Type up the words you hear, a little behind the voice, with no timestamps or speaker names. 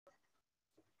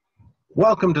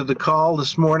Welcome to the call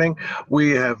this morning.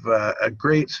 We have a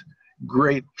great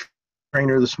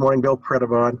trainer this morning, Bill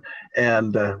Predebon,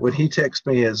 and when he texted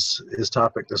me his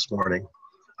topic this morning,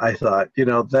 I thought,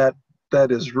 that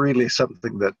is really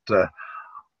something that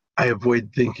I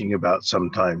avoid thinking about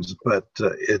sometimes, but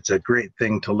it's a great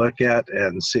thing to look at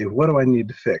and see, what do I need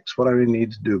to fix? What do I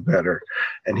need to do better?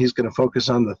 And he's going to focus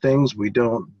on the things we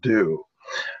don't do,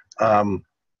 and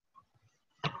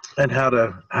how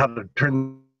to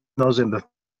turn those into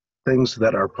things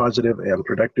that are positive and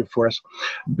productive for us.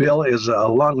 Bill is a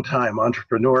long-time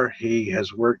entrepreneur. He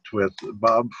has worked with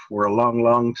Bob for a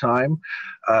long time.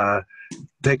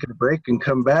 Taken a break and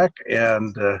come back,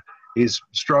 and he's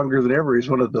stronger than ever. He's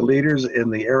one of the leaders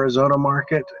in the Arizona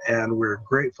market, and we're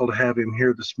grateful to have him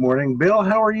here this morning. Bill,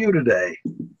 how are you today?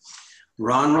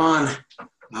 Ron,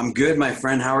 I'm good, my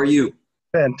friend. How are you?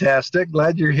 Fantastic.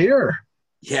 Glad you're here.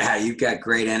 Yeah, you've got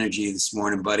great energy this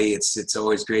morning, buddy. It's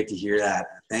always great to hear that.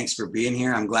 Thanks for being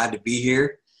here. I'm glad to be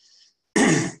here.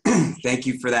 Thank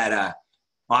you for that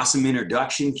awesome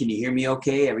introduction. Can you hear me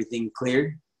okay? Everything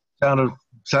clear?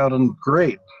 Sounding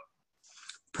great.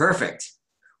 Perfect.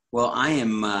 Well, I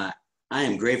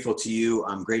am grateful to you.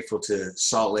 I'm grateful to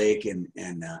Salt Lake and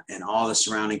all the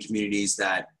surrounding communities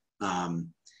that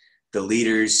the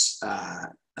leaders,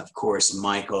 of course,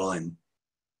 Michael and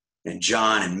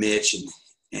John and Mitch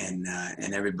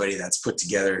and everybody that's put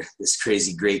together this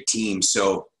crazy great team.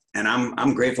 So, and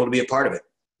I'm grateful to be a part of it.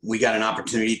 We got an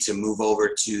opportunity to move over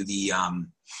to the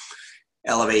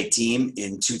Elevate team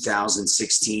in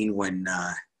 2016 when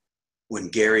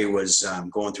Gary was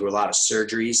going through a lot of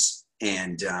surgeries,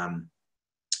 and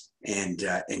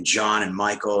John and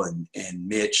Michael and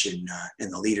Mitch and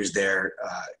the leaders there,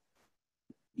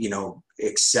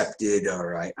 accepted,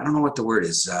 or I don't know what the word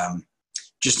is,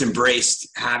 just embraced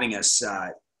having us,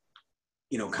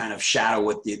 kind of shadow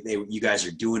what you guys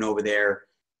are doing over there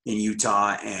in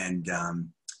Utah, and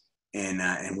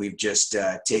we've just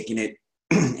taken it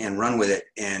and run with it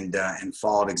and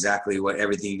followed exactly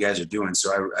everything you guys are doing.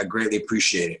 So I greatly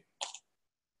appreciate it.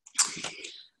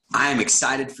 I am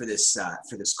excited for this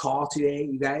call today,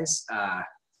 you guys. I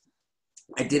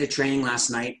did a training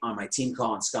last night on my team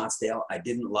call in Scottsdale. I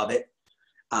didn't love it.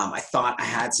 I thought I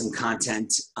had some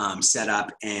content set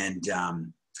up, and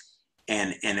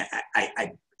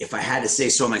I if I had to say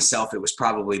so myself, it was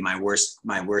probably my worst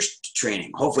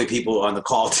training. Hopefully people on the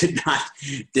call did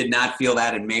not feel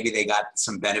that, and maybe they got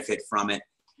some benefit from it.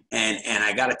 And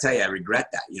I got to tell you, I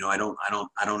regret that.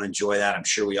 I don't enjoy that. I'm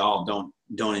sure we all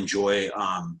don't enjoy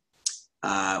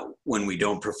when we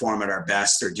don't perform at our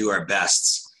best or do our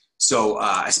best. So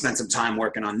I spent some time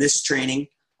working on this training.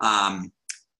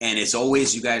 And as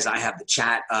always, you guys, I have the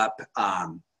chat up.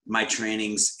 My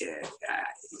trainings,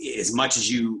 as much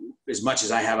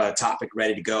as I have a topic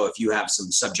ready to go, if you have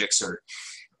some subjects or,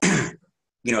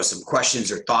 some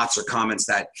questions or thoughts or comments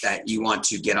that you want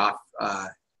to get off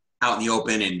out in the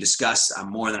open and discuss,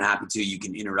 I'm more than happy to. You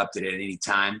can interrupt it at any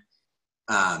time.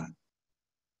 Yeah,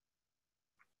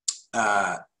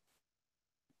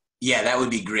 that would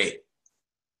be great.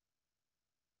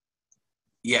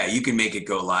 Yeah, you can make it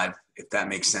go live if that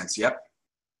makes sense. Yep.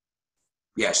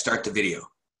 Yeah, start the video,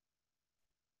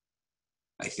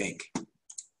 I think.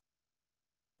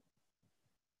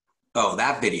 Oh,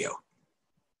 that video.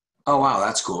 Oh, wow,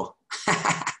 that's cool. All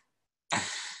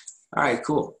right,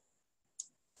 cool.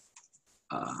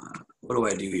 What do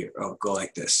I do here? Oh, go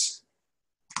like this.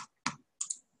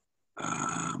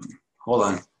 Hold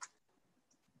on.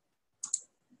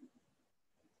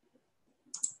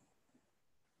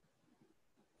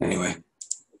 Anyway,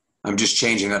 I'm just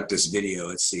changing up this video.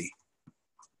 Let's see.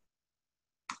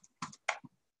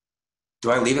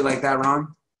 Do I leave it like that,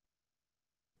 Ron?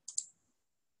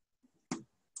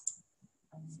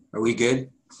 Are we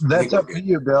good? That's up to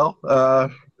you, Bill.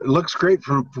 It looks great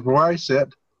from where I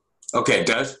sit. Okay, it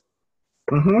does?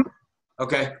 Mm-hmm.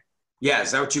 Okay. Yeah,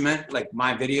 is that what you meant? Like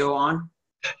my video on?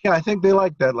 Yeah, I think they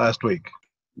liked that last week.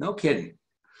 No kidding.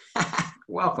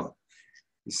 Welcome.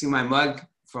 You see my mug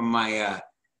from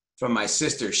my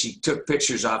sister. She took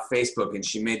pictures off Facebook and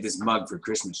she made this mug for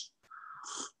Christmas.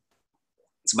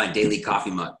 It's my daily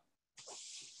coffee mug.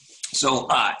 So,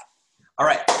 all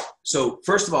right. So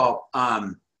first of all,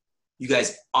 you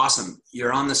guys, awesome.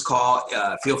 You're on this call.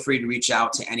 Feel free to reach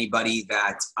out to anybody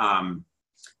that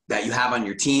you have on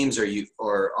your teams,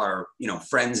 or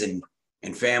friends and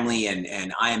family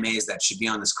and IMAs that should be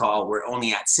on this call. We're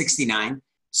only at 69.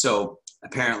 So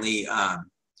apparently,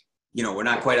 we're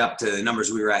not quite up to the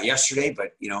numbers we were at yesterday,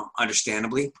 but,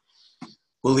 understandably,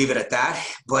 we'll leave it at that.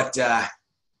 But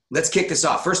let's kick this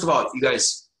off. First of all, you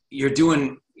guys, you're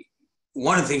doing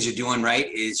one of the things you're doing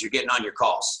right is you're getting on your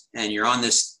calls, and you're on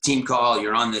this team call,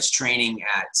 you're on this training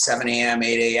at 7 a.m.,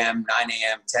 8 a.m., 9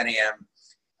 a.m., 10 a.m.,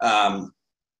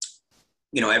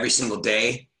 every single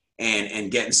day, and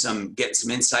getting some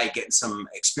insight, getting some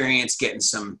experience, getting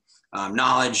some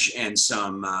knowledge and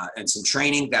some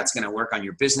training that's going to work on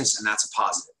your business. And that's a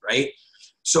positive, right?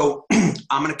 So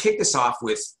I'm going to kick this off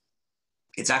with,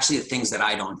 it's actually the things that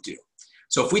I don't do.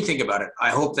 So if we think about it, I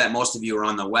hope that most of you were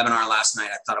on the webinar last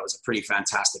night. I thought it was a pretty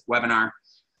fantastic webinar.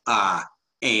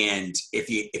 And if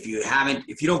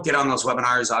you don't get on those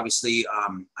webinars, obviously,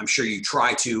 I'm sure you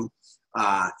try to,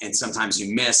 and sometimes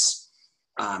you miss.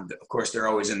 Of course, they're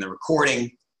always in the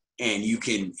recording, and you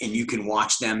can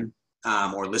watch them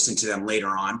or listen to them later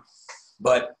on.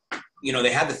 But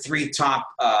they had the 3 top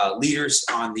leaders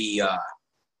on the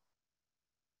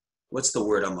what's the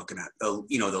word I'm looking at?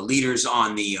 The leaders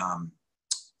on the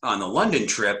London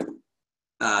trip,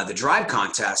 the drive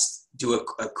contest, do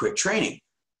a quick training,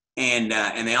 and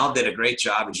they all did a great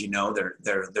job. As you know,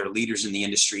 they're leaders in the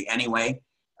industry anyway.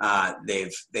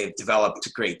 They've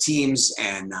developed great teams,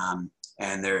 and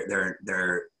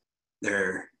they're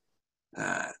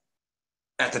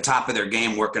at the top of their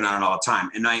game, working on it all the time.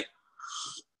 And I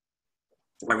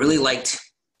really liked,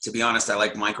 to be honest, I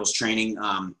liked Michael's training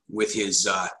with his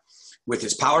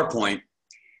PowerPoint.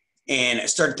 And I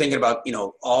started thinking about,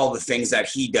 all the things that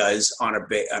he does on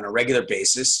a regular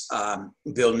basis,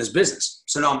 building his business.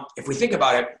 So now, if we think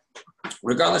about it,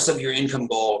 regardless of your income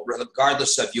goal,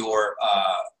 regardless of your,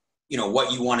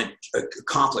 what you want to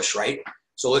accomplish, right?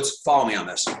 So let's follow me on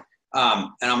this. And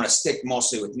I'm going to stick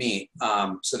mostly with me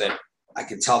so that I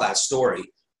can tell that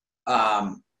story.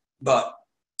 But,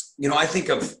 I think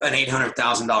of an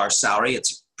 $800,000 salary.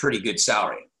 It's a pretty good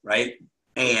salary, right?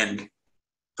 And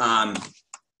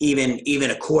even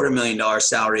a $250,000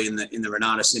 salary in the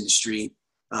Renatus industry,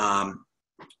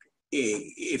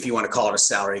 if you want to call it a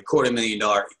salary,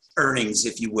 $250,000 earnings,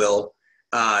 if you will,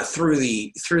 through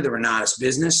the Renatus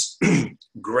business,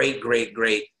 great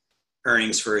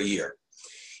earnings for a year.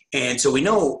 And so we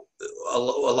know a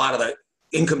lot of the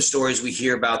income stories, we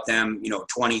hear about them,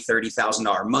 $20,000,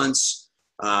 $30,000 months.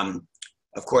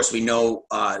 Of course, we know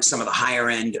some of the higher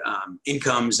end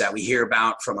incomes that we hear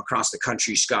about from across the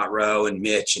country, Scott Rowe and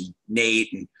Mitch and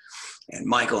Nate and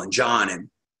Michael and John and,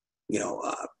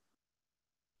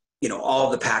 all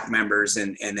the PAC members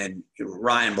and then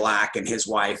Ryan Black and his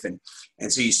wife. And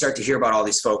so you start to hear about all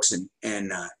these folks and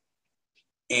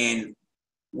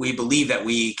we believe that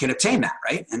we can obtain that,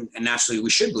 right? And naturally we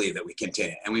should believe that we can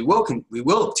obtain it, and we will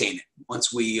obtain it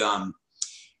once we,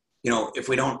 if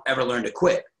we don't ever learn to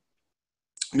quit.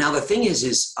 Now, the thing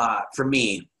is for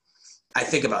me, I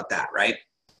think about that, right?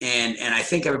 And I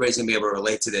think everybody's gonna be able to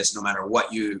relate to this no matter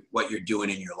what you're doing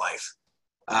in your life.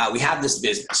 We have this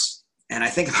business, and I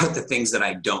think about the things that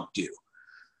I don't do,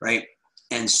 right?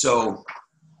 And so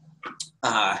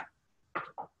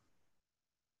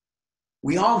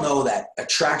we all know that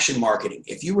attraction marketing,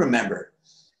 if you remember,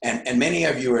 and many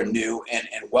of you are new, and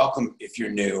welcome if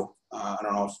you're new. I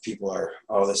don't know if people are,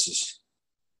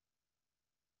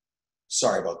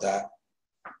 sorry about that.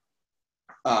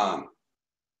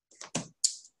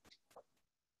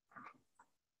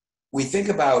 We think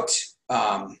about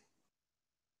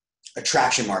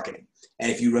attraction marketing.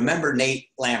 And if you remember, Nate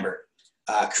Lambert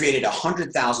created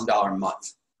 $100,000 a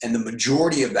month. And the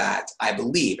majority of that, I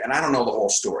believe, and I don't know the whole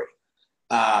story,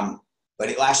 but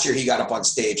last year he got up on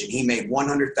stage and he made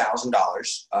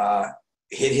 $100,000,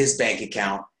 hit his bank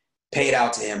account, paid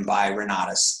out to him by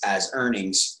Renatus as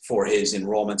earnings for his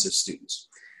enrollments of students.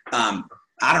 I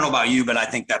don't know about you, but I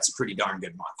think that's a pretty darn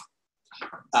good month.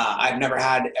 I've never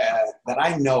had, that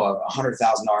I know of, $100,000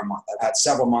 a month. I've had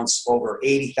several months over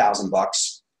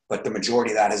 $80,000, but the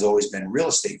majority of that has always been real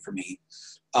estate for me.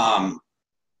 And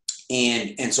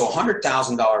so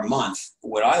 $100,000 a month,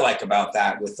 what I like about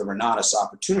that with the Renatus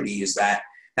opportunity is that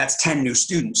that's 10 new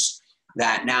students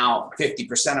that now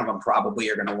 50% of them probably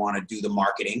are going to want to do the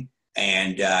marketing.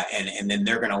 And then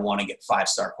they're going to want to get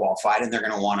 5-star qualified, and they're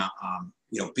going to want to,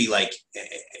 be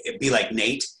like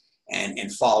Nate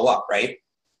and follow up. Right.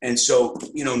 And so,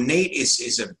 Nate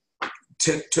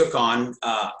took on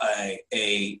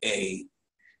a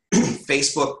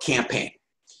Facebook campaign,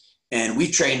 and we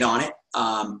trained on it.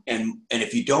 And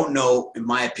if you don't know, in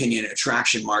my opinion,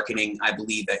 attraction marketing, I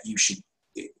believe that you should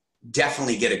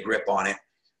definitely get a grip on it.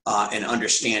 And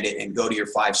understand it, and go to your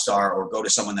 5-star or go to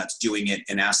someone that's doing it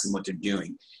and ask them what they're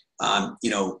doing.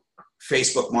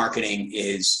 Facebook marketing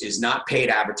is not paid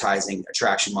advertising.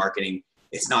 Attraction marketing,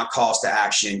 it's not calls to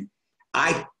action.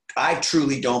 I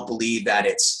truly don't believe that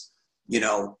it's,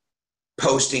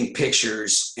 posting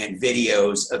pictures and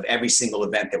videos of every single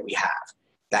event that we have.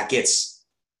 That gets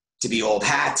to be old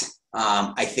hat.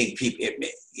 I think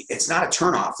it's not a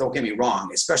turnoff, don't get me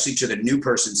wrong, especially to the new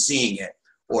person seeing it,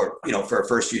 or, for the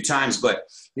first few times. But,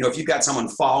 if you've got someone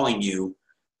following you,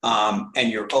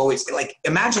 and you're always like,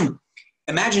 imagine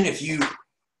if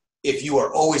you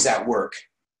are always at work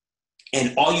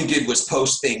and all you did was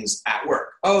post things at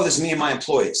work. Oh, this is me and my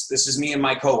employees. This is me and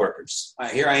my coworkers.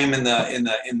 Here I am in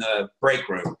the break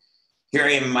room. Here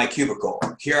I am in my cubicle.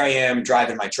 Here I am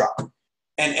driving my truck.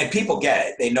 And people get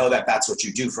it. They know that that's what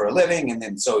you do for a living. And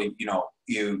then, so,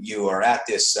 you are at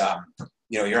this,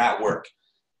 you're at work.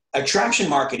 Attraction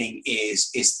marketing is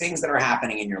things that are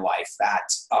happening in your life that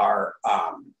are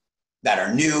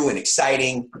new and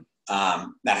exciting,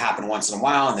 that happen once in a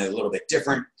while, and they're a little bit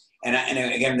different. And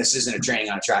again, this isn't a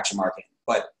training on attraction marketing,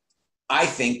 but I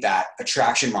think that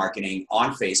attraction marketing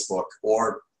on Facebook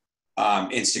or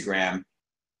Instagram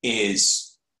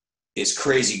is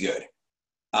crazy good.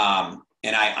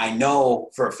 And I know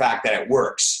for a fact that it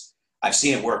works. I've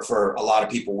seen it work for a lot of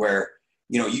people where,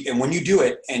 and when you do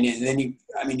it, and then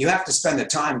you have to spend the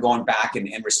time going back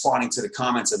and responding to the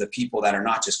comments of the people that are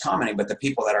not just commenting, but the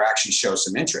people that are actually show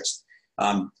some interest.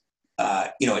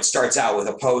 It starts out with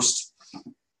a post,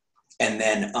 and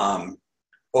then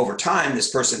over time,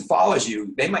 this person follows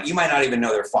you. You might not even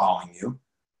know they're following you.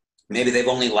 Maybe they've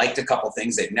only liked a couple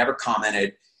things. They've never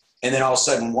commented. And then all of a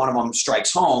sudden, one of them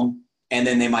strikes home, and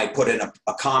then they might put in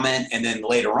a comment. And then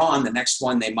later on, the next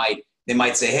one, they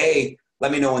might say, hey,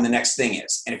 let me know when the next thing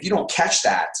is. And if you don't catch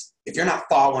that, if you're not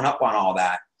following up on all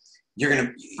that,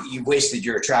 you've wasted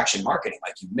your attraction marketing.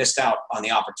 Like, you missed out on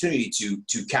the opportunity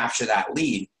to capture that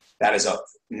lead that is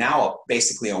now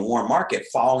basically a warm market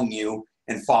following you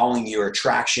and following your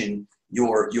attraction,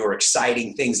 your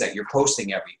exciting things that you're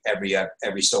posting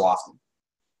every so often.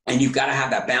 And you've got to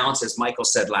have that balance, as Michael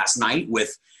said last night,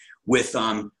 with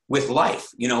life,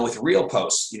 with real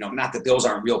posts, not that those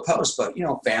aren't real posts, but,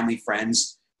 family,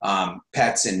 friends,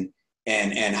 pets and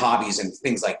hobbies and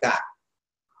things like that.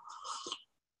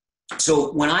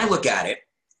 So when I look at it,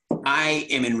 I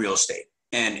am in real estate,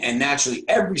 and naturally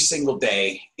every single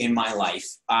day in my life,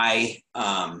 I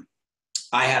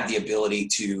have the ability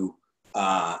to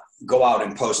go out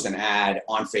and post an ad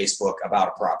on Facebook about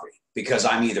a property, because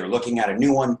I'm either looking at a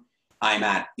new one. I'm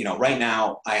at, right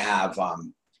now I have,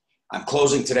 I'm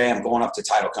closing today. I'm going up to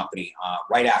title company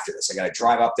right after this. I got to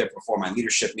drive up there before my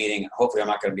leadership meeting. Hopefully I'm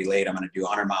not going to be late. I'm going to do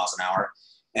 100 miles an hour,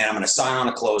 and I'm going to sign on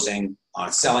a closing on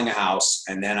selling a house.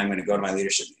 And then I'm going to go to my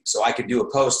leadership meeting. So I could do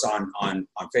a post on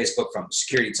Facebook from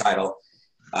security title.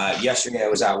 Yesterday I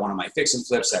was at one of my fix and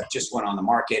flips that just went on the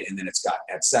market, and then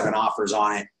had 7 offers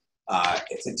on it.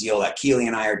 It's a deal that Keely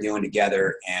and I are doing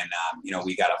together. And,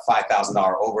 we got a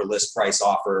 $5,000 over list price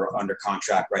offer under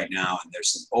contract right now. And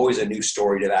there's always a new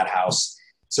story to that house.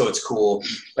 So it's cool.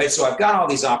 Right? So I've got all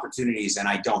these opportunities, and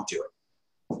I don't do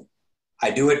it.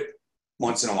 I do it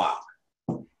once in a while.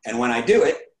 And when I do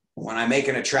it, when I make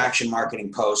an attraction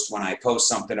marketing post, when I post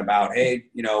something about, hey,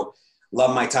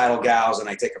 love my title gals, and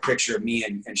I take a picture of me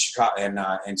and Chicago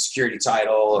and security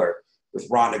title, or with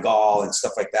Rhonda Gall and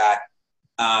stuff like that,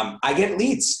 I get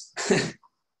leads,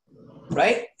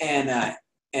 right? And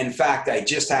in fact, I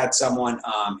just had someone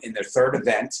in their 3rd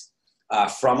event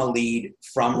from a lead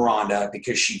from Rhonda,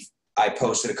 because I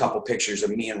posted a couple pictures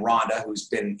of me and Rhonda, who's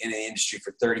been in the industry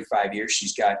for 35 years.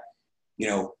 She's got,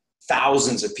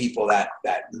 thousands of people that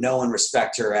know and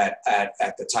respect her at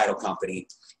the title company.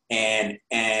 And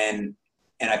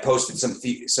I posted some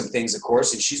things, of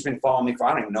course, and she's been following me for,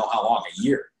 I don't even know how long, a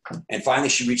year. And finally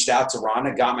she reached out to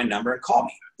Rhonda, got my number, and called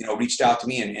me, reached out to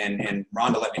me, and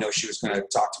Rhonda let me know she was going to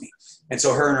talk to me. And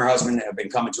so her and her husband have been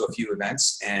coming to a few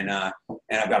events, and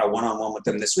I've got a one-on-one with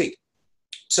them this week.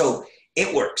 So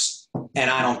it works, and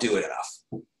I don't do it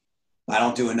enough. I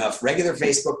don't do enough regular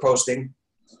Facebook posting,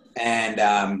 and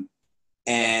I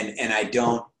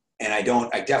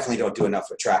definitely don't do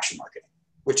enough attraction marketing,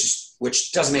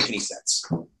 which doesn't make any sense,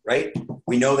 right?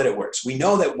 We know that it works. We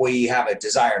know that we have a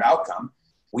desired outcome.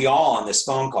 We all on this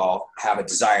phone call have a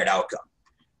desired outcome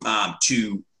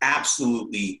to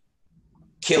absolutely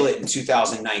kill it in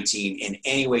 2019 in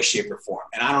any way, shape, or form.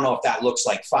 And I don't know if that looks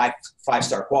like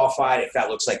five-star qualified, if that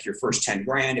looks like your first 10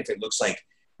 grand, if it looks like,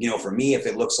 for me, if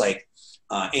it looks like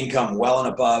income well and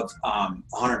above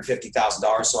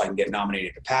 $150,000 so I can get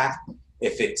nominated to PAC,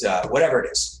 if it's whatever it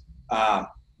is,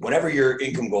 whatever your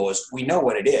income goal is, we know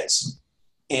what it is,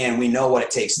 and we know what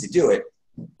it takes to do it,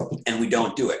 and we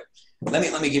don't do it.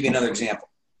 Let me give you another example.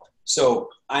 So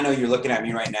I know you're looking at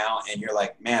me right now, and you're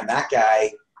like, man, that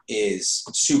guy is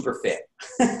super fit.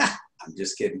 I'm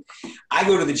just kidding. I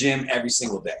go to the gym every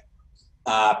single day.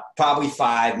 Probably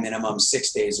 5, minimum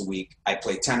 6 days a week. I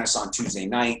play tennis on Tuesday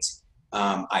night.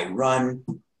 I run.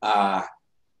 I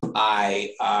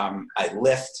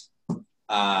lift.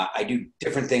 I do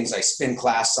different things. I spin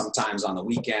class sometimes on the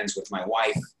weekends with my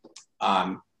wife.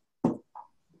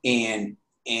 And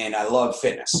I love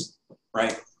fitness,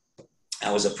 right?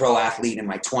 I was a pro athlete in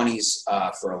my 20s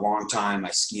for a long time.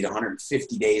 I skied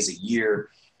 150 days a year.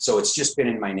 So it's just been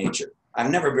in my nature. I've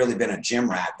never really been a gym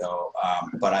rat though.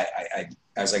 But I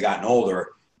as I gotten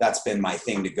older, that's been my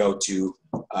thing to go to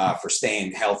for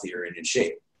staying healthier and in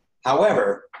shape.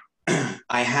 However,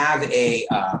 I have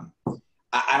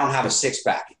I don't have a six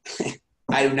pack.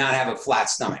 I do not have a flat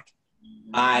stomach.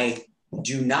 I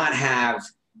do not have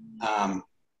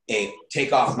a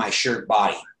take off my shirt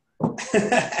body,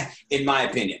 in my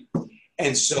opinion.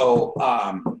 And so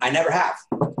I never have.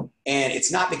 And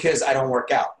it's not because I don't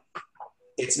work out.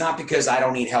 It's not because I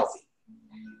don't eat healthy,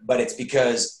 but it's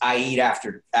because I eat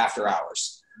after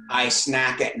hours. I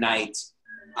snack at night.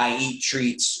 I eat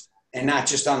treats, and not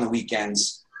just on the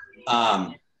weekends.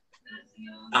 I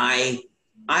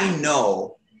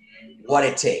know what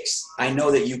it takes. I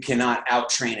know that you cannot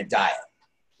out-train a diet.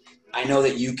 I know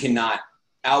that you cannot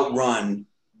outrun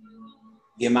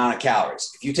the amount of calories.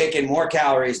 If you take in more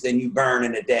calories than you burn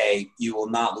in a day, you will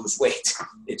not lose weight.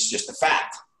 It's just a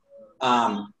fact.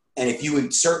 And if you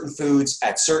eat certain foods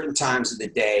at certain times of the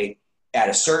day, at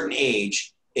a certain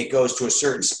age, it goes to a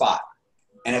certain spot.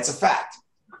 And it's a fact.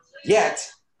 Yet,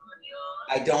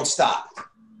 I don't stop.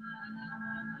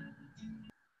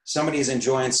 Somebody's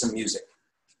enjoying some music.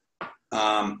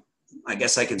 I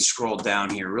guess I can scroll down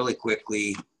here really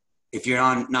quickly. If you're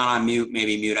not on mute,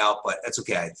 maybe mute out, but that's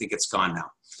okay. I think it's gone now.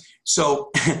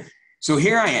 So, so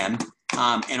here I am,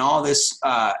 and all this,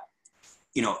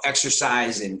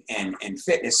 exercise and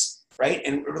fitness, right?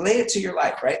 And relate it to your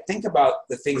life, right? Think about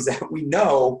the things that we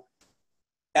know.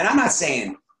 And I'm not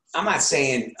saying,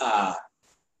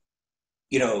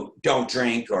 don't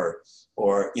drink or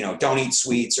don't eat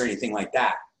sweets or anything like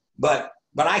that. But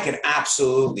I could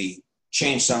absolutely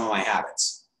change some of my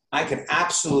habits. I could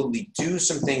absolutely do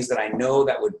some things that I know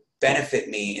that would benefit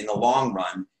me in the long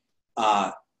run,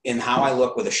 in how I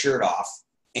look with a shirt off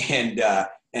and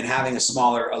having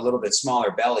a little bit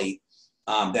smaller belly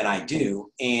than I do,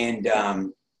 and I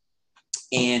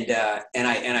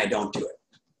don't do it,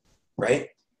 right?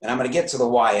 And I'm going to get to the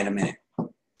why in a minute.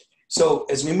 So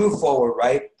as we move forward,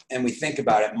 right, and we think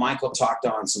about it, Michael talked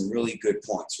on some really good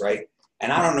points, right?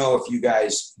 And I don't know if you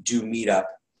guys do meetup,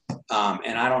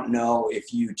 and I don't know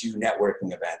if you do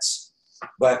networking events,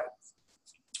 but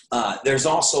there's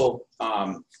also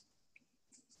all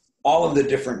of the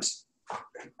different.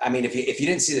 I mean, if you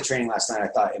didn't see the training last night, I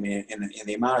thought, in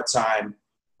the amount of time,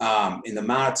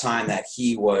 that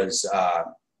he was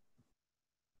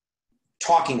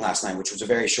talking last night, which was a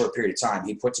very short period of time,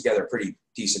 he put together a pretty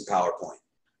decent PowerPoint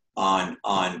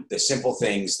on the simple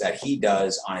things that he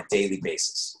does on a daily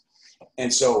basis.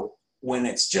 And so when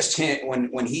it's just him,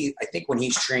 when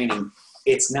he's training,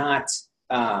 it's not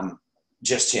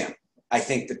just him. I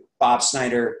think that Bob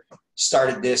Snyder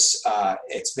started this.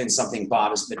 It's been something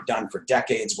Bob has been done for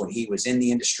decades when he was in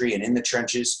the industry and in the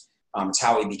trenches. It's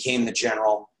how he became the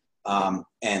general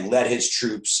and led his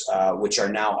troops, which are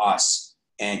now us,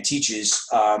 and teaches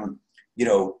the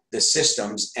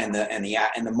systems and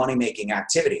the money making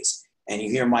activities. And you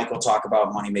hear Michael talk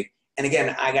about money making. And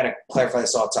again, I got to clarify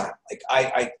this all the time. Like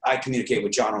I communicate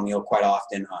with John O'Neill quite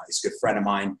often. He's a good friend of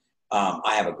mine.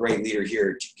 I have a great leader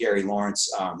here, Gary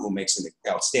Lawrence, who makes an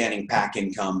outstanding pack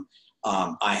income.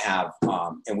 I have,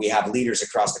 and we have leaders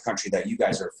across the country that you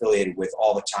guys are affiliated with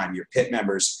all the time. Your pit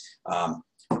members,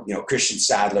 Christian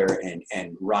Sadler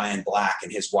and Ryan Black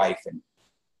and his wife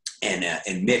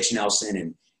and Mitch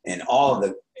Nelson and all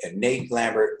of and Nate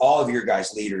Lambert, all of your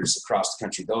guys leaders across the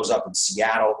country, those up in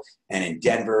Seattle and in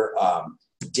Denver,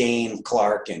 Dane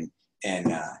Clark and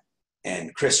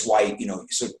Chris White,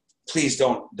 so please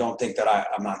don't think that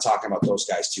I'm not talking about those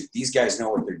guys too. These guys know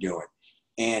what they're doing.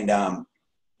 And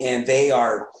they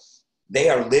are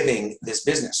living this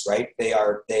business, right? They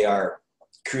are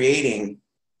creating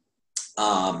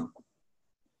a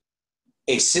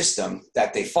system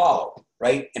that they follow,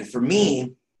 right? And for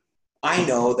me, I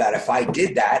know that if I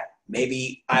did that,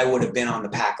 maybe I would have been on the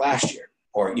pack last year,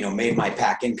 or made my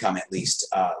pack income at least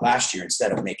last year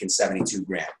instead of making 72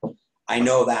 grand. I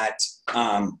know that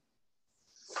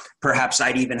perhaps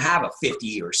I'd even have a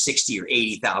 $50 or $60 or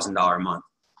 $80,000 a month.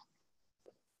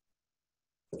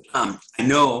 I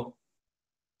know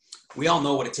we all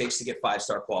know what it takes to get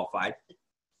 5-star qualified,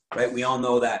 right? We all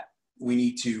know that we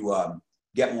need to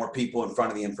get more people in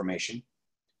front of the information.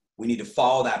 We need to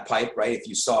follow that pipe, right? If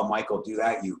you saw Michael do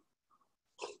that, you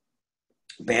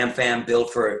bam, fam,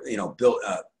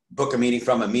 book a meeting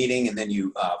from a meeting, and then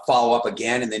you follow up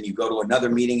again, and then you go to another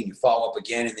meeting and you follow up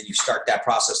again, and then you start that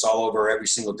process all over every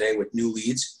single day with new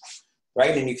leads,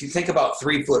 right? And if you think about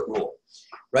 3-foot rule,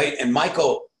 right? And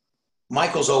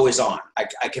Michael's always on,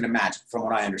 I can imagine, from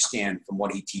what I understand from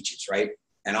what he teaches, right?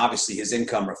 And obviously his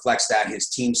income reflects that, his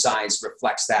team size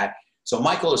reflects that. So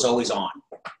Michael is always on.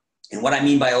 And what I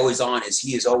mean by always on is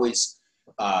he is always,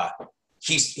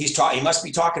 he must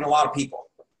be talking to a lot of people.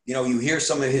 You know, you hear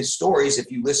some of his stories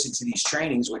if you listen to these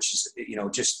trainings, which is,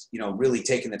 really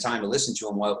taking the time to listen to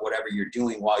him, whatever you're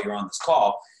doing while you're on this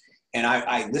call. And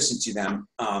I listened to them.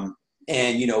 And,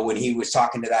 when he was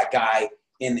talking to that guy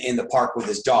in the park with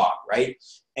his dog, right?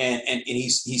 And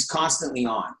he's constantly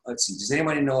on. Let's see. Does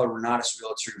anybody know a Renatus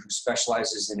realtor who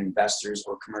specializes in investors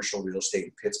or commercial real estate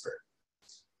in Pittsburgh?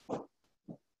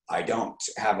 I don't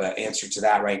have an answer to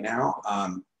that right now.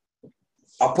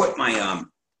 I'll put my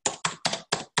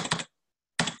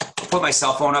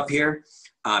cell phone up here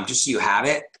just so you have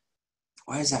it.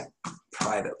 Why is that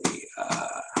privately?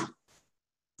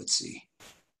 Let's see.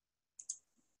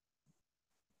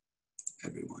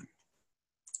 Everyone.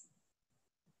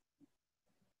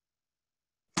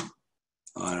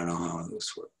 Oh, I don't know how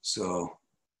this works. So.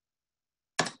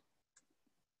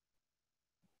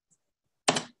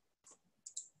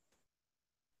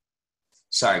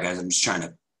 Sorry, guys, I'm just trying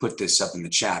to put this up in the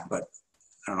chat, but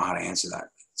I don't know how to answer that.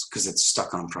 It's because it's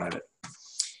stuck on private.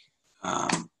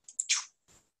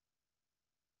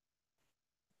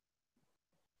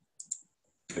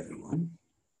 Everyone.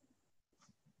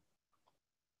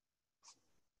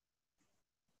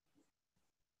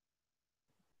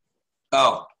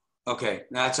 Oh, okay.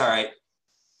 No, that's all right.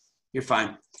 You're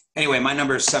fine. Anyway, my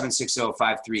number is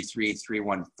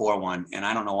 760-533-3141, and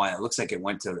I don't know why. It looks like it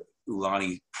went to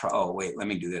Ulani Pro. Oh, wait, let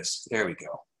me do this. There we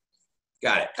go.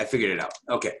 Got it. I figured it out.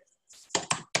 Okay.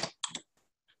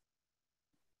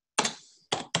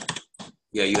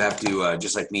 Yeah, you have to,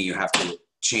 just like me, you have to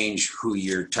change who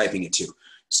you're typing it to.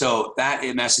 So that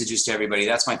messages to everybody.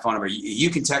 That's my phone number. You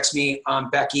can text me,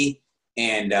 Becky,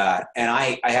 and I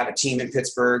have a team in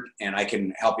Pittsburgh, and I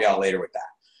can help you out later with that.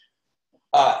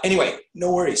 Anyway,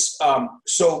 no worries.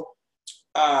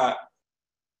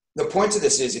 The point of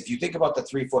this is, if you think about the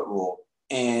 3-foot rule,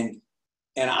 and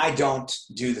I don't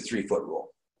do the 3-foot rule.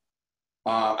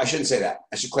 I shouldn't say that.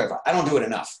 I should clarify. I don't do it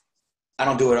enough. I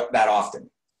don't do it that often.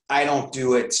 I don't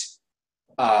do it.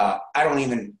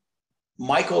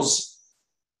 Michael's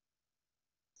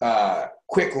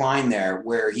quick line there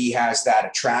where he has that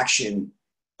attraction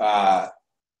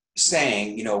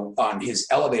saying, on his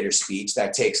elevator speech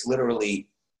that takes literally,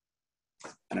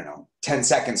 10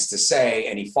 seconds to say,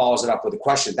 and he follows it up with a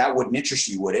question. That wouldn't interest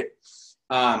you, would it?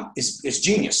 It's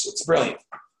genius. It's brilliant.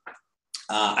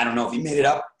 I don't know if he made it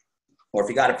up or if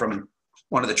he got it from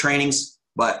one of the trainings,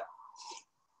 but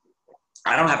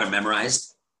I don't have it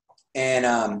memorized.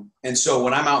 And so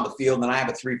when I'm out in the field and I have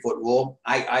a 3-foot rule,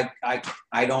 I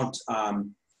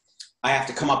have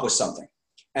to come up with something.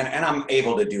 And I'm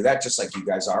able to do that just like you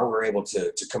guys are. We're able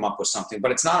to come up with something,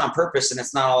 but it's not on purpose and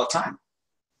it's not all the time,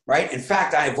 right? In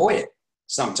fact, I avoid it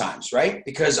sometimes, right?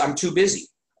 Because I'm too busy.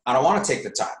 I don't want to take the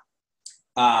time.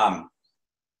 I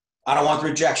don't want the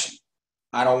rejection.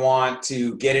 I don't want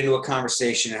to get into a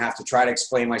conversation and have to try to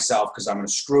explain myself because I'm going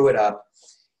to screw it up.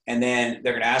 And then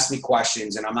they're going to ask me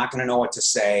questions and I'm not going to know what to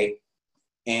say.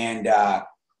 And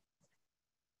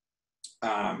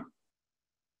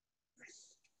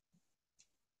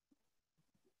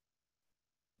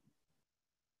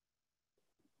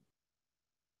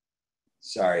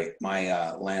sorry, my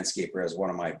landscaper has one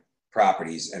of my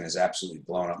properties and has absolutely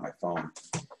blown up my phone.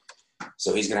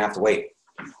 So he's going to have to wait.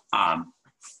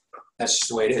 That's just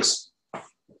the way it is.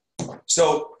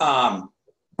 So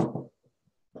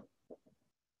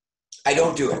I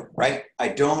don't do it, right? I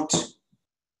don't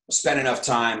spend enough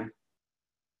time.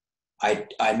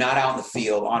 I'm not out in the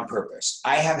field on purpose.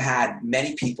 I have had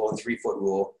many people in 3-foot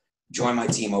rule join my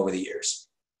team over the years.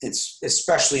 It's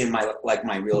especially in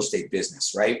my real estate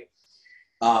business, right?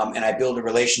 And I build a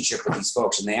relationship with these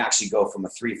folks and they actually go from a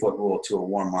 3-foot rule to a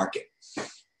warm market.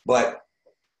 But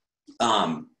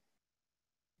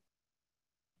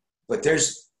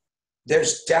there's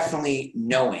definitely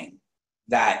knowing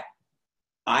that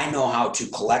I know how to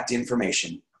collect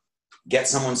information, get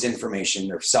someone's information,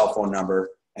 their cell phone number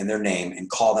and their name, and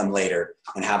call them later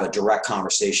and have a direct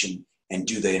conversation and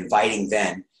do the inviting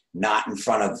then, not in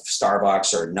front of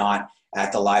Starbucks or not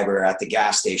at the library or at the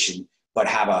gas station, but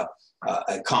have a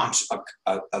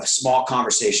small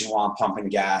conversation while I'm pumping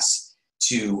gas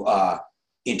to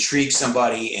intrigue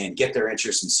somebody and get their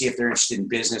interest and see if they're interested in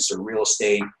business or real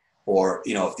estate, or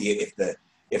if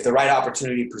if the right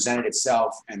opportunity presented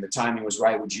itself and the timing was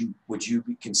right, would you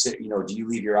consider, do you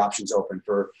leave your options open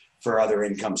for other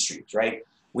income streams, right?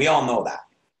 We all know that.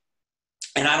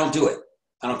 And I don't do it.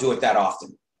 I don't do it that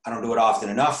often. I don't do it often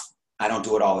enough. I don't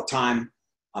do it all the time.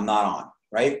 I'm not on,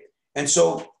 right? And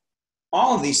so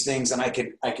all of these things, and I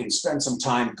can spend some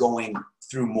time going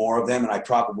through more of them, and I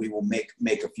probably will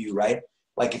make a few, right?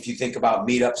 Like if you think about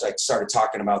meetups, I started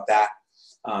talking about that.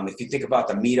 If you think about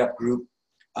the meetup group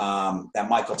that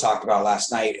Michael talked about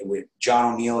last night, with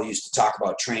John O'Neill used to talk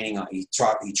about training. He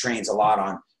trains a lot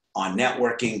on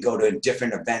networking, go to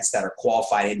different events that are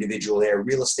qualified individual there,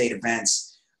 real estate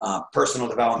events, personal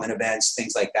development events,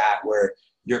 things like that, where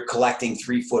you're collecting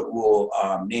 3-foot rule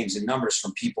names and numbers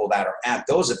from people that are at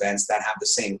those events that have the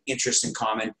same interests in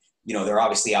common. They're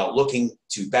obviously out looking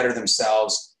to better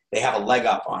themselves. They have a leg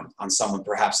up on someone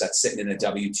perhaps that's sitting in a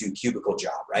W-2 cubicle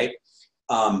job, right?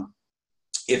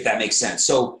 If that makes sense.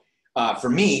 So for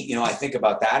me, I think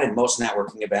about that, and most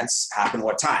networking events happen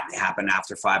what time? They happen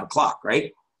after 5 o'clock,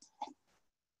 right?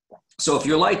 So if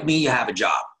you're like me, you have a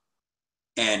job.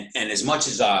 And as much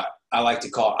as I like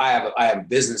to call, I have a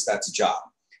business that's a job.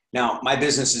 Now, my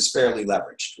business is fairly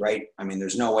leveraged, right? I mean,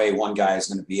 there's no way one guy is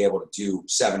going to be able to do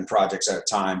 7 projects at a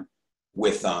time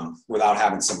without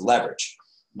having some leverage.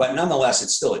 But nonetheless,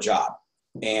 it's still a job.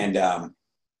 And,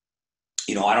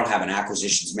 I don't have an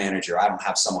acquisitions manager. I don't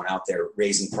have someone out there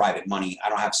raising private money. I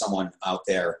don't have someone out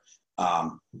there,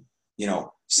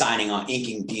 signing on,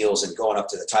 inking deals and going up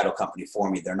to the title company for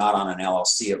me. They're not on an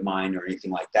LLC of mine or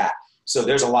anything like that. So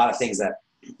there's a lot of things that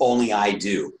only I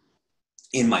do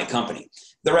in my company.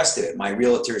 The rest of it, my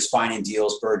realtors, finding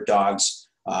deals, bird dogs,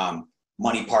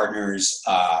 money partners,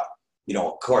 of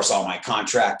course, all my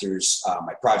contractors,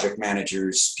 my project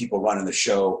managers, people running the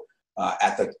show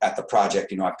at the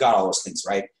project. I've got all those things,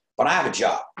 right? But I have a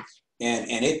job, and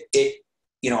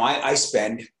I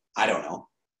spend, I don't know,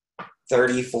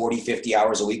 30, 40, 50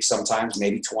 hours a week, sometimes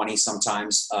maybe 20,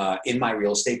 sometimes in my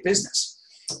real estate business.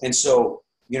 And so,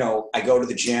 I go to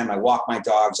the gym, I walk my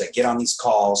dogs, I get on these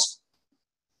calls,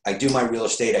 I do my real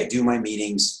estate, I do my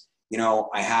meetings,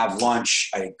 I have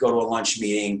lunch, I go to a lunch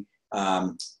meeting,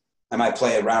 I might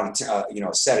play a round, a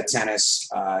set of tennis,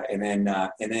 and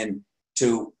then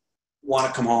to want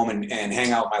to come home and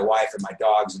hang out with my wife and my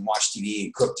dogs and watch TV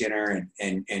and cook dinner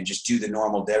and just do the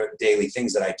normal daily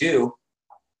things that I do.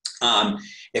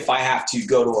 If I have to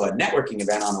go to a networking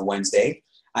event on a Wednesday,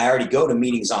 I already go to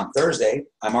meetings on Thursday.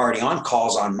 I'm already on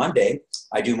calls on Monday.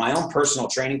 I do my own personal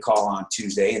training call on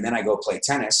Tuesday, and then I go play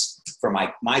tennis for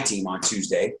my team on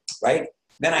Tuesday, right?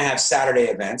 Then I have Saturday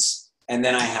events, and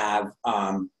then I have,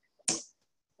 and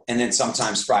then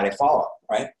sometimes Friday follow-up,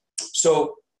 right?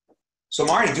 So I'm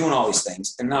already doing all these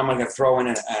things, and now I'm going to throw in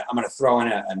a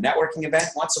networking event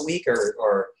once a week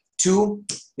or 2.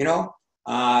 Now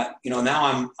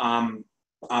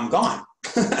I'm gone,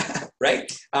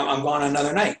 right? I'm gone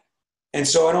another night, and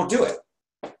so I don't do it,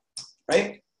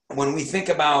 right? When we think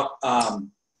about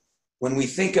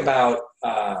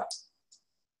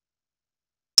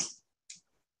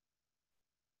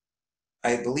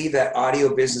I believe that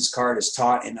audio business card is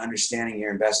taught in understanding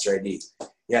your investor ID.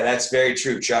 Yeah, that's very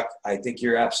true, Chuck. I think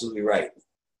you're absolutely right.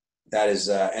 That is,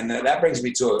 and that brings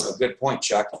me to a good point,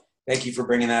 Chuck. Thank you for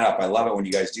bringing that up. I love it when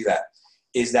you guys do that.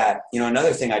 Is that,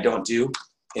 another thing I don't do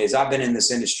is I've been in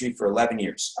this industry for 11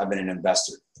 years. I've been an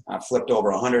investor. I've flipped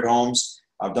over 100 homes.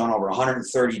 I've done over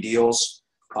 130 deals.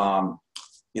 I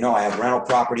have rental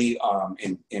property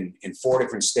in 4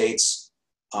 different states.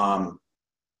 I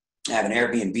have an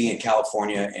Airbnb in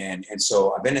California, and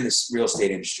so I've been in this real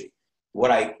estate industry. What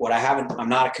I haven't, I'm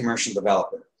not a commercial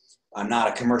developer. I'm not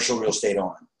a commercial real estate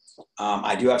owner.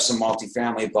 I do have some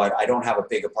multifamily, but I don't have a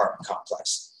big apartment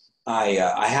complex.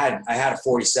 I had a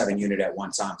 47 unit at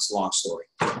one time. It's a long story.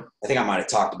 I think I might have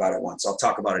talked about it once. I'll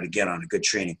talk about it again on a good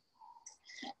training.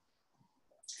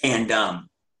 And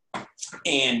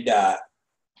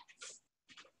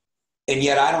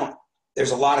yet I don't,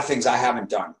 there's a lot of things I haven't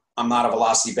done. I'm not a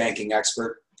velocity banking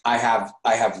expert. I have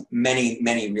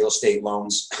many real estate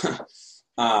loans.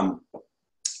 I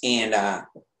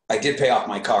did pay off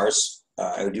my cars.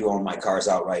 I do own my cars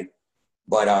outright,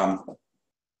 but I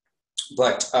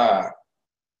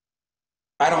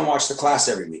don't watch the class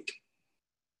every week.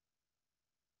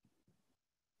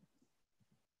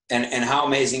 And how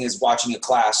amazing is watching a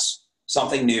class,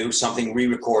 something new, something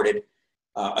re-recorded,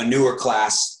 a newer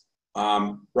class,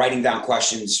 writing down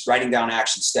questions, writing down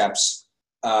action steps,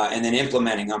 and then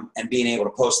implementing them and being able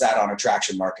to post that on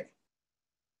attraction marketing,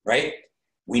 right?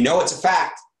 We know it's a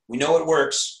fact. We know it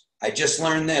works. I just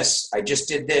learned this. I just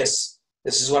did this.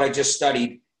 This is what I just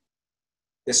studied.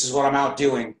 This is what I'm out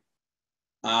doing.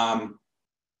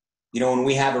 when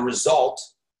we have a result,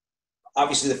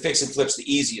 obviously the fix and flip's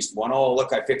the easiest one. Oh,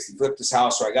 look, I fixed and flipped this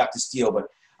house, or I got this deal. But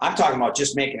I'm talking about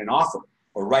just making an offer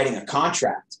or writing a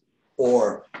contract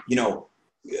or,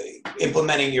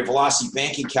 implementing your velocity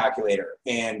banking calculator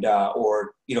and,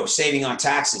 or, saving on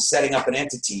taxes, setting up an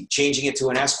entity, changing it to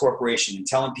an S corporation and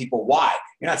telling people why.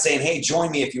 You're not saying, hey,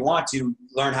 join me if you want to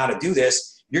learn how to do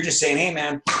this. You're just saying, hey,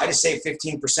 man, I just saved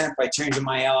 15% by changing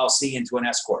my LLC into an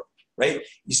S corp, right?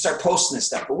 You start posting this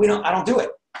stuff, but I don't do it.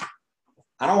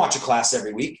 I don't watch a class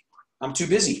every week. I'm too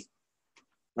busy,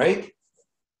 right?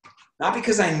 Not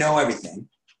because I know everything.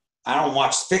 I don't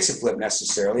watch fix and flip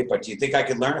necessarily, but do you think I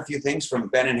could learn a few things from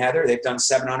Ben and Heather? They've done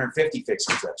 750 fix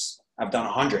and flips. I've done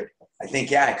 100. I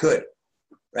think, yeah, I could,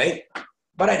 right?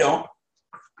 But I don't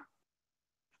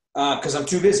because I'm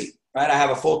too busy, right? I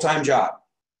have a full-time job.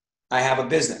 I have a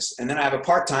business, and then I have a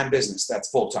part-time business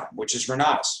that's full-time, which is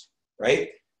Renatus, right?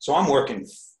 So I'm working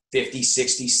 50,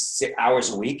 60 hours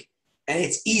a week, and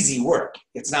it's easy work.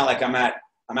 It's not like I'm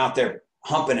out there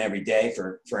humping every day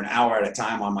for an hour at a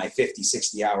time on my 50,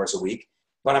 60 hours a week,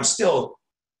 but I'm still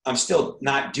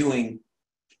not doing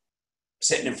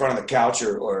sitting in front of the couch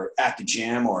or at the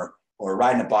gym or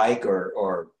riding a bike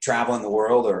or traveling the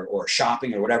world or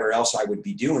shopping or whatever else I would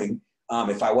be doing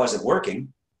if I wasn't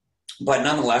working. But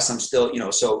nonetheless, I'm still,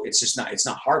 so it's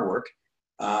not hard work.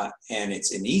 And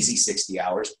it's an easy 60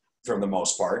 hours for the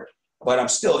most part, but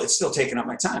it's still taking up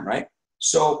my time. Right.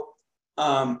 So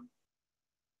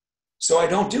I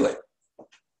don't do it.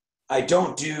 I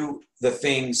don't do the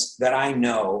things that I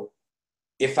know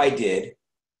if I did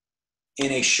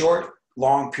in a short,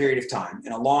 long period of time,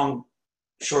 in a long,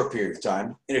 short period of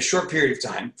time, in a short period of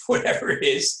time, whatever it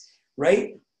is,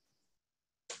 right?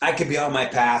 I could be on my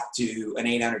path to an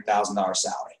 $800,000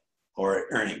 salary or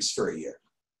earnings for a year,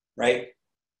 right?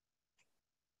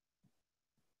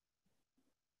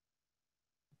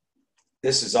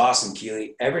 This is awesome,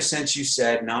 Keely. Ever since you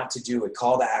said not to do a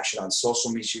call to action on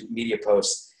social media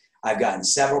posts, I've gotten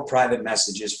several private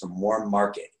messages from warm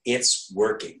market. It's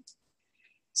working.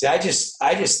 See, I just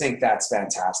think that's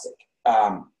fantastic.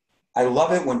 I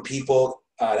love it when people,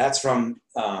 that's from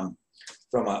a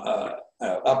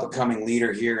up-and-coming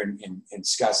leader here in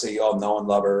Scottsdale. You all know and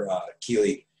love her,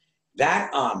 Keely.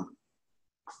 That,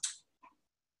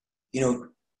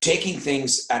 taking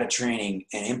things out of training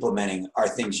and implementing are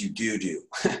things you do.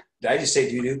 Did I just say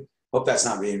do? Hope that's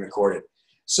not being recorded.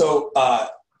 So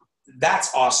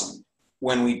that's awesome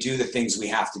when we do the things we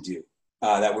have to do,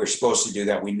 that we're supposed to do,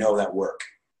 that we know that work,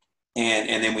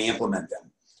 and then we implement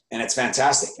them. And it's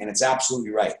fantastic, and it's absolutely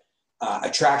right.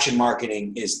 Attraction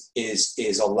marketing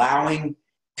is allowing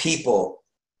people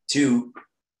to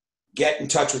get in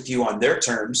touch with you on their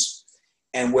terms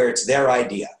and where it's their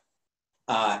idea.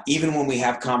 Even when we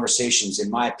have conversations, in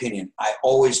my opinion, I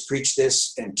always preach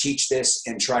this and teach this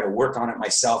and try to work on it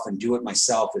myself and do it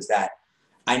myself, is that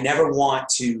I never want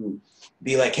to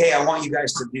be like, hey, I want you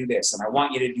guys to do this and I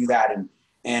want you to do that.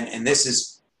 And this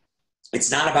is,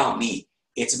 it's not about me.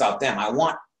 It's about them.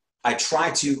 I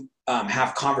try to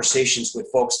have conversations with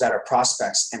folks that are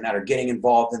prospects and that are getting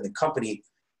involved in the company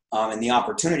and the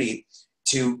opportunity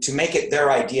to make it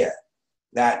their idea,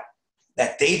 that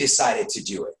they decided to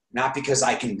do it. Not because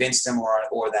I convinced them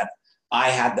or that I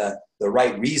had the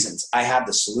right reasons. I have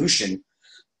the solution,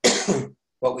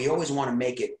 but we always want to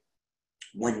make it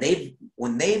when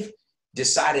they've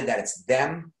decided that it's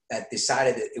them that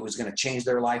decided that it was going to change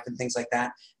their life and things like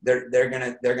that. They're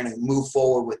gonna move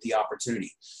forward with the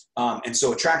opportunity, and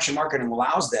so attraction marketing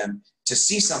allows them to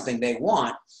see something they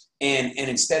want, and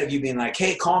instead of you being like,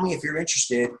 hey, call me if you're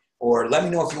interested, or let me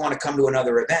know if you want to come to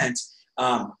another event.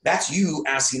 That's you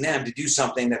asking them to do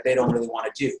something that they don't really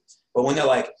want to do. But when they're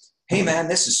like, hey man,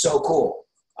 this is so cool.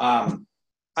 I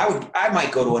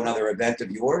might go to another event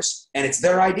of yours, and it's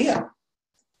their idea,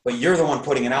 but you're the one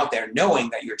putting it out there knowing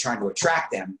that you're trying to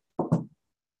attract them.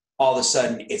 All of a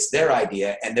sudden it's their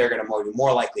idea and they're going to be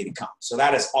more likely to come. So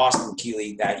that is awesome,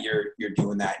 Keely, that you're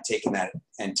doing that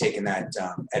and taking that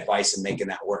advice and making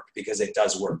that work, because it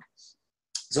does work.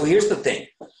 So here's the thing.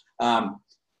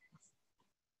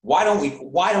 Why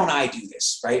don't I do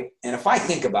this, right? And if I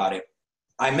think about it,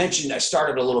 I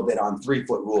started a little bit on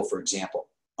 3-foot rule, for example.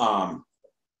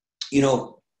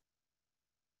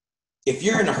 If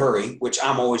you're in a hurry, which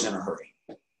I'm always in a hurry,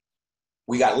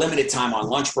 we got limited time on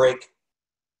lunch break.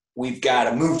 We've got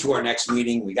to move to our next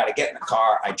meeting. We got to get in the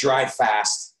car. I drive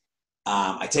fast.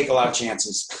 I take a lot of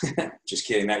chances. Just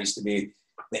kidding. That used to be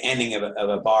the ending of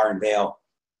a bar in Vail.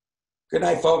 Good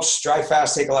night, folks. Drive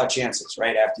fast, take a lot of chances,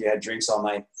 right? After you had drinks all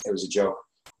night. It was a joke.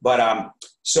 But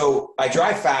so I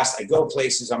drive fast. I go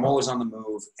places. I'm always on the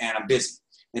move, and I'm busy.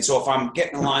 And so if I'm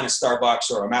getting in line at Starbucks,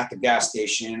 or I'm at the gas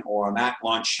station, or I'm at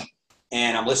lunch,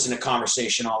 and I'm listening to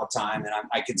conversation all the time, and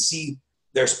I can see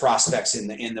there's prospects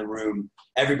in the room.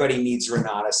 Everybody needs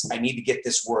Renatus. I need to get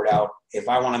this word out. If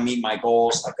I want to meet my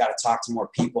goals, I've got to talk to more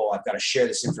people. I've got to share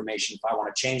this information. If I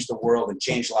want to change the world and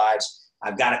change lives,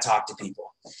 I've got to talk to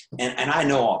people. And I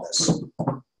know all this.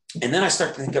 And then I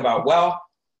start to think about, well,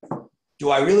 do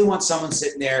I really want someone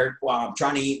sitting there while I'm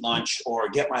trying to eat lunch or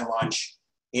get my lunch,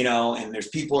 you know, and there's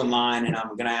people in line, and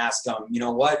I'm going to ask them, you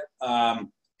know what,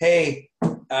 hey,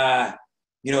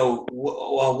 you know,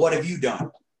 well, what have you done?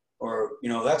 Or, you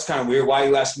know, that's kind of weird. Why are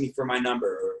you asking me for my number?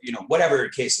 Or, you know, whatever the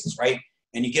case is, right?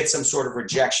 And you get some sort of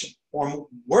rejection. Or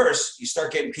worse, you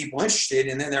start getting people interested,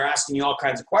 and then they're asking you all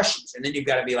kinds of questions. And then you've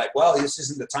got to be like, well, this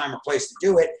isn't the time or place to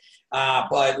do it,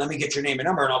 but let me get your name and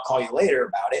number, and I'll call you later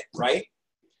about it, right?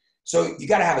 So you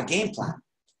got to have a game plan.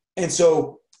 And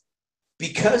so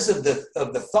because of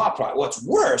the thought process, what's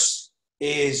worse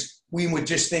is we would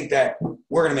just think that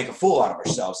we're going to make a fool out of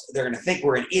ourselves. They're going to think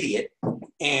we're an idiot,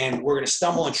 and we're going to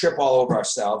stumble and trip all over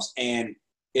ourselves, and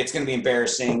it's going to be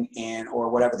embarrassing, and or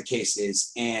whatever the case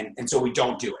is, and so we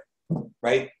don't do it,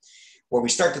 right? Or we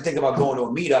start to think about going to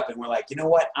a meetup, and we're like, you know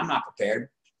what? I'm not prepared.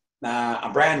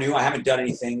 I'm brand new. I haven't done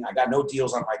anything. I got no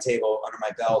deals on my table, under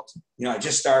my belt. You know, I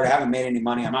just started. I haven't made any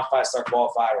money. I'm not 5-star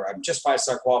qualified, or I'm just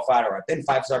 5-star qualified, or I've been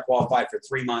 5-star qualified for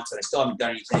 3 months, and I still haven't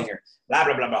done anything, or blah,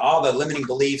 blah, blah, blah. All the limiting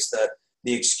beliefs,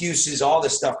 the excuses, all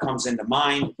this stuff comes into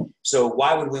mind. So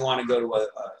why would we want to go to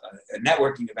a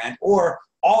networking event? Or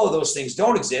all of those things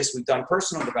don't exist. We've done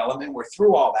personal development. We're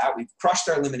through all that. We've crushed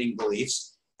our limiting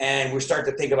beliefs. And we're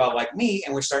starting to think about like me.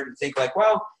 And we're starting to think like,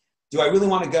 well, do I really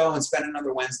want to go and spend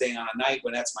another Wednesday on a night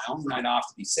when that's my only night off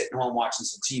to be sitting home watching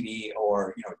some TV,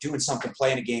 or, you know, doing something,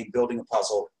 playing a game, building a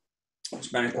puzzle,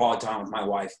 spending quality time with my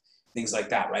wife, things like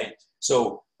that, right?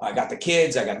 So I got the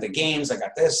kids, I got the games, I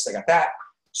got this, I got that.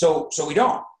 So we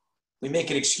don't. We make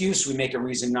an excuse, we make a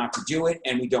reason not to do it,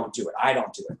 and we don't do it. I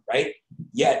don't do it, right?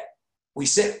 Yet we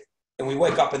sit and we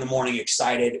wake up in the morning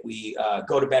excited. We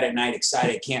go to bed at night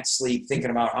excited, can't sleep,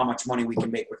 thinking about how much money we can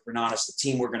make with Renatus, the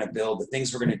team we're going to build, the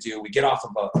things we're going to do. We get off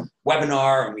of a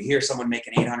webinar and we hear someone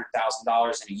making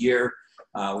 $800,000 in a year.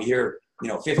 We hear, you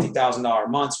know, $50,000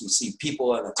 months. We see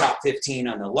people in the top 15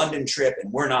 on the London trip,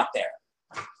 and we're not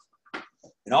there.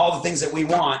 And all the things that we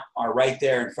want are right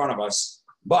there in front of us,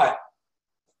 but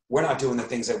we're not doing the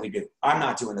things that we do. I'm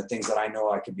not doing the things that I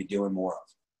know I could be doing more of,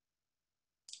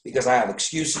 because I have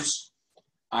excuses.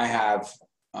 I have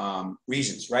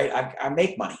reasons, right? I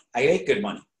make money. I make good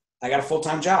money. I got a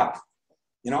full-time job.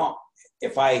 You know,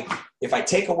 if I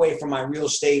take away from my real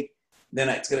estate, then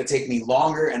it's going to take me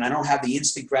longer, and I don't have the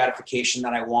instant gratification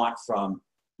that I want from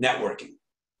networking,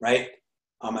 right?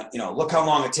 You know, look how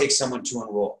long it takes someone to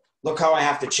enroll. Look how I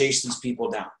have to chase these people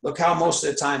down. Look how most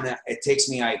of the time that it takes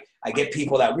me, I get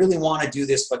people that really want to do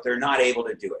this, but they're not able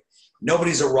to do it.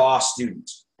 Nobody's a raw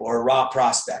student or a raw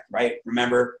prospect, right?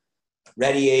 Remember,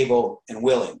 ready, able, and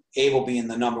willing. Able being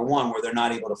the number one, where they're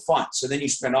not able to fund. So then you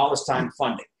spend all this time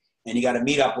funding, and you got to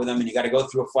meet up with them, and you got to go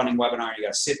through a funding webinar, and you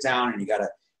got to sit down, and you got to,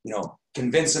 you know,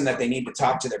 convince them that they need to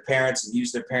talk to their parents and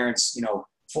use their parents', you know,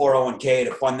 401k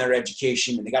to fund their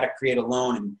education, and they got to create a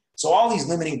loan. And so all these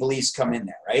limiting beliefs come in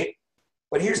there, right?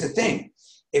 But here's the thing.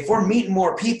 If we're meeting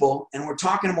more people and we're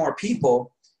talking to more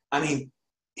people, I mean,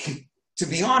 to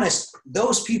be honest,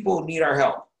 those people need our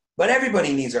help. But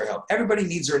everybody needs our help. Everybody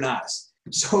needs Renatus.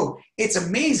 So it's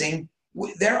amazing.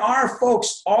 There are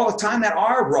folks all the time that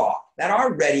are raw, that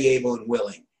are ready, able, and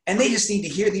willing. And they just need to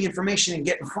hear the information and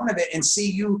get in front of it and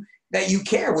see you, that you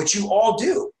care, which you all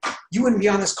do. You wouldn't be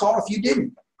on this call if you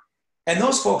didn't. And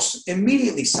those folks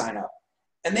immediately sign up.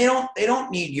 And they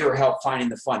don't need your help finding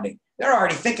the funding. They're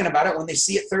already thinking about it when they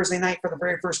see it Thursday night for the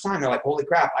very first time. They're like, holy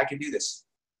crap, I can do this,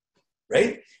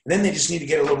 right? And then they just need to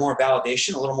get a little more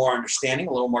validation, a little more understanding,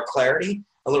 a little more clarity,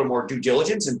 a little more due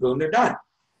diligence, and boom, they're done.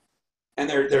 And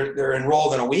they're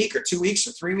enrolled in a week or 2 weeks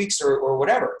or 3 weeks or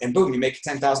whatever. And boom, you make a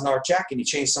 $10,000 check and you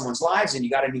change someone's lives, and you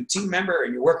got a new team member,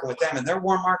 and you're working with them in their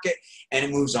warm market, and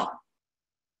it moves on.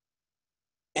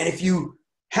 And if you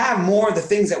have more of the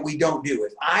things that we don't do,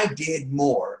 if I did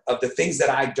more of the things that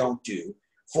I don't do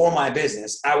for my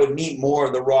business, I would meet more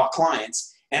of the raw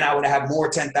clients, and I would have more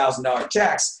 $10,000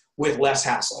 checks with less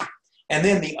hassle. And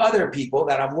then the other people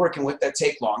that I'm working with that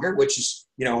take longer, which is,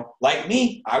 you know, like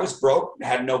me, I was broke,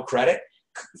 had no credit,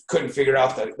 couldn't figure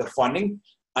out the funding.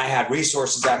 I had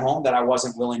resources at home that I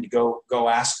wasn't willing to go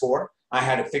ask for. I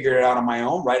had to figure it out on my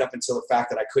own right up until the fact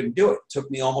that I couldn't do it. It took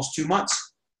me almost 2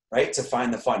 months, right, to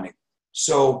find the funding.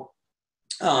 So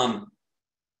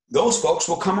those folks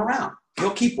will come around.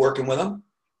 You'll keep working with them,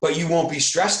 but you won't be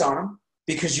stressed on them,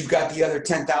 because you've got the other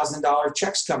 $10,000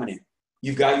 checks coming in.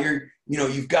 You've got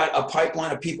you've got a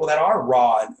pipeline of people that are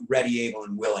raw and ready, able,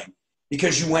 and willing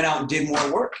because you went out and did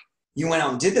more work. You went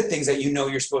out and did the things that you know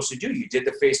you're supposed to do. You did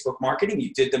the Facebook marketing.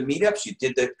 You did the meetups. You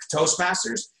did the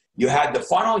Toastmasters. You had the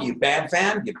funnel. You bam,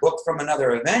 you booked from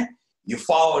another event. You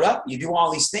followed up. You do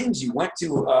all these things. You went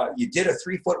to, you did a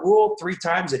 3-foot rule 3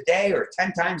 times a day or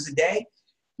 10 times a day.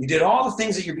 You did all the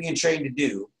things that you're being trained to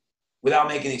do without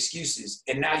making excuses.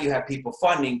 And now you have people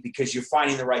funding because you're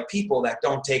finding the right people that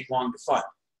don't take long to fund,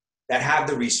 that have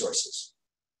the resources.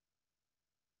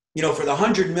 You know, for the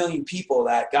 100 million people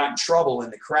that got in trouble in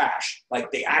the crash,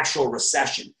 like the actual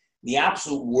recession, the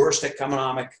absolute worst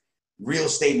economic real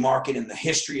estate market in the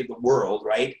history of the world,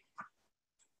 right?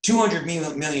 200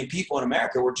 million people in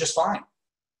America were just fine.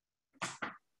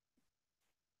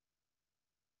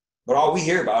 But all we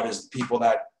hear about is the people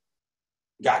that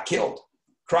got killed,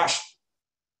 crushed,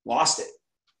 lost it.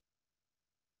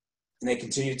 And they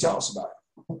continue to tell us about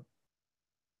it.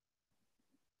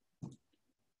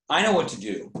 I know what to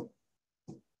do.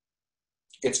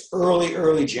 It's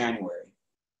early January,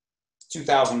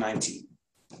 2019.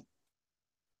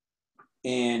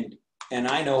 And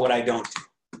I know what I don't do.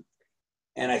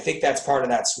 And I think that's part of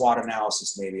that SWOT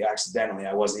analysis, maybe accidentally.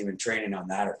 I wasn't even training on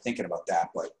that or thinking about that.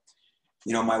 But,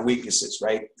 you know, my weaknesses,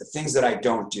 right? The things that I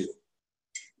don't do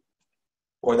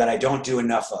or that I don't do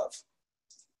enough of,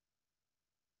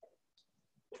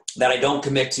 that I don't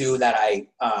commit to, that I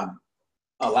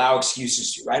allow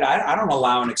excuses to, right? I don't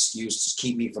allow an excuse to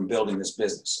keep me from building this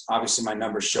business. Obviously, my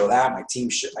numbers show that. My team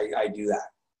should. I do that,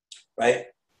 right?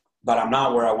 But I'm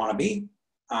not where I want to be.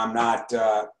 I'm not.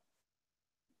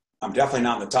 I'm definitely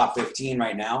not in the top 15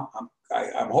 right now.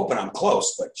 I'm hoping I'm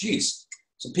close, but geez,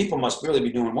 some people must really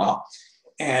be doing well.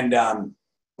 And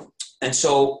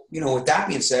so, you know, with that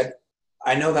being said,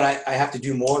 I know that I have to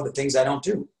do more of the things I don't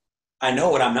do. I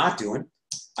know what I'm not doing.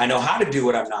 I know how to do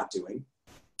what I'm not doing.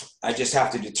 I just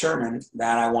have to determine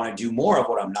that I want to do more of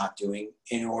what I'm not doing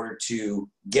in order to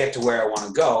get to where I want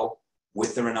to go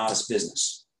with the Renatus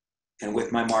business and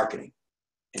with my marketing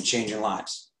and changing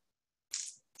lives.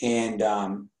 And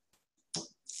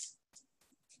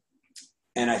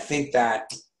I think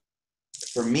that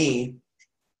for me,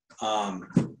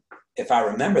 if I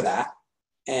remember that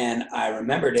and I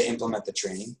remember to implement the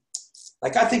training,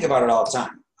 like I think about it all the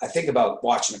time. I think about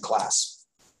watching a class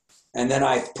and then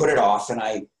I put it off and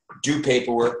I do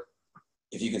paperwork.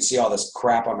 If you can see all this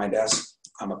crap on my desk,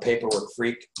 I'm a paperwork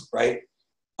freak, right?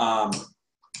 And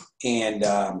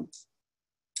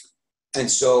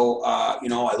so, you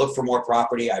know, I look for more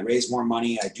property. I raise more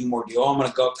money. I do more deals. Oh, I'm going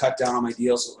to go cut down on my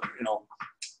deals. You know,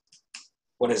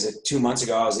 what is it? 2 months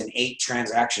ago, I was in 8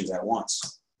 transactions at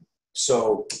once.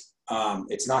 So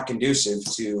it's not conducive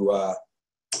to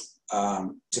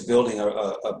building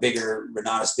a bigger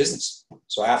Renatus business.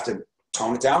 So I have to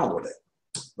tone it down a little bit,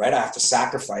 right? I have to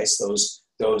sacrifice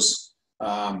those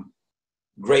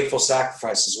grateful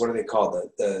sacrifices. What are they called?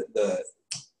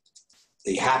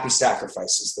 The happy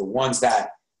sacrifices, the ones that,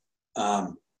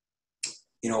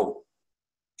 you know,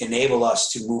 enable us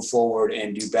to move forward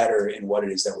and do better in what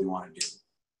it is that we want to do.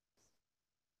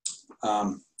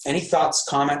 Any thoughts,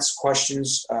 comments,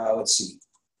 questions? Let's see.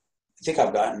 I think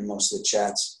I've gotten most of the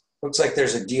chats. Looks like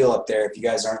there's a deal up there. If you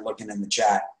guys aren't looking in the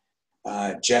chat,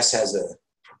 Jess has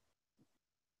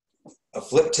a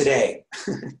flip today.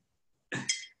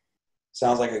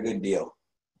 Sounds like a good deal.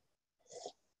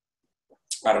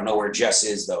 I don't know where Jess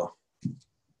is, though.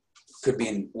 Could be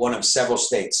in one of several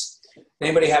states.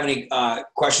 Anybody have any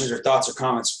questions or thoughts or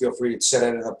comments, feel free to set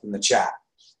it up in the chat.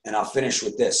 And I'll finish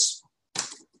with this.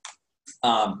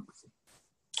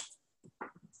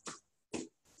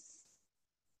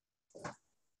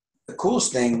 The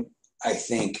coolest thing I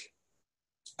think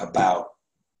about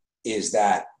is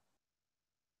that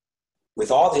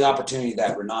with all the opportunity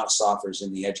that Renatus offers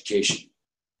in the education,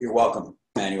 you're welcome,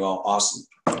 Manuel. Awesome.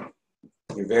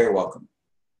 You're very welcome.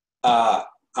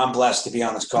 I'm blessed to be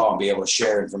on this call and be able to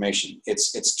share information.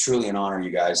 It's truly an honor,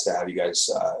 you guys, to have you guys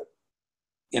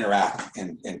interact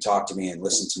and talk to me and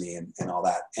listen to me and all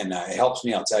that. And it helps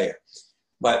me, I'll tell you.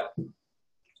 But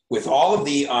with all of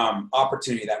the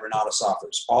opportunity that Renatus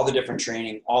offers, all the different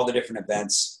training, all the different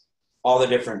events, all the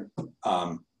different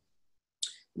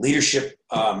leadership,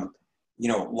 you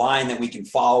know, line that we can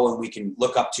follow and we can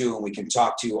look up to and we can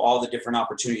talk to, all the different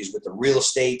opportunities with the real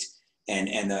estate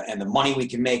and the money we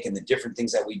can make and the different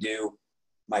things that we do.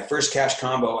 My first cash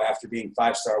combo after being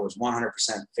 5-star was 100%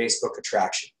 Facebook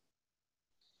attraction.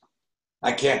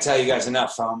 I can't tell you guys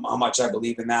enough how much I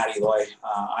believe in that, Eloy.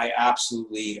 I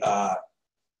absolutely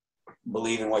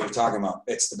believe in what you're talking about.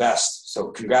 It's the best. So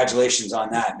congratulations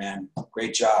on that, man.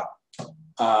 Great job.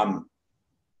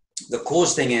 the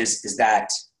coolest thing is that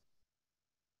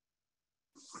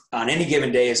on any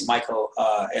given day, as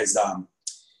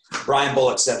Brian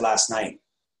Bullock said last night,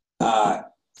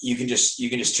 you can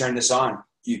just turn this on.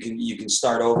 You can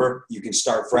start over. You can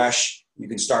start fresh. You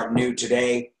can start new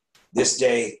today, this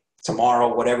day,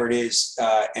 tomorrow, whatever it is,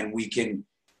 and we can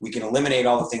eliminate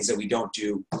all the things that we don't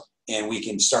do, and we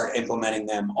can start implementing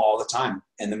them all the time.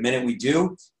 And the minute we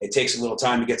do, it takes a little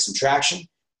time to get some traction,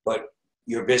 but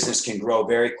your business can grow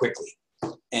very quickly.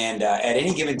 And at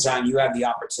any given time, you have the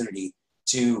opportunity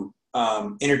to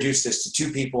introduce this to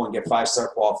 2 people and get 5-star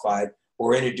qualified,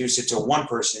 or introduce it to one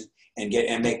person and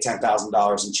make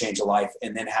 $10,000 and change a life,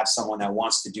 and then have someone that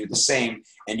wants to do the same,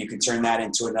 and you can turn that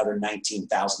into another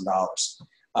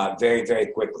 $19,000 very, very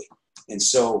quickly. And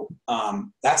so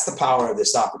that's the power of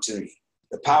this opportunity.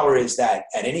 The power is that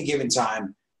at any given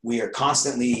time, we are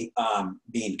constantly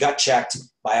being gut checked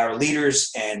by our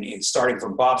leaders, and starting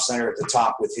from Bob Center at the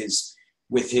top with his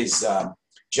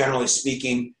generally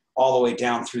speaking, all the way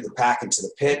down through the pack into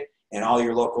the pit, and all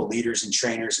your local leaders and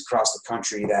trainers across the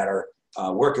country that are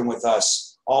working with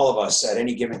us, all of us at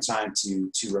any given time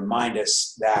to remind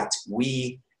us that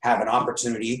we have an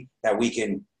opportunity, that we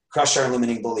can crush our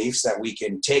limiting beliefs, that we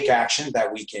can take action,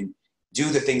 that we can do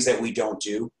the things that we don't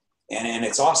do. And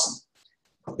it's awesome.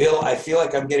 Bill, I feel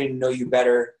like I'm getting to know you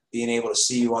better being able to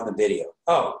see you on the video.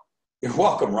 Oh, you're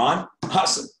welcome, Ron.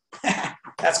 Awesome.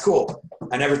 That's cool.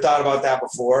 I never thought about that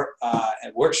before.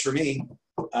 It works for me.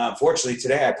 Fortunately,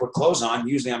 today I put clothes on.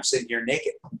 Usually I'm sitting here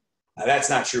naked. That's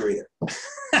not true either.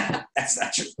 That's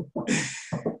not true.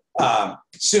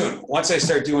 Soon, once I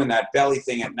start doing that belly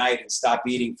thing at night and stop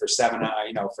eating for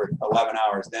for 11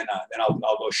 hours, then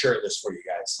I'll go shirtless for you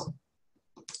guys.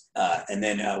 And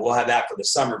then we'll have that for the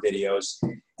summer videos,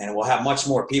 and we'll have much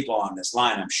more people on this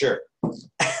line, I'm sure.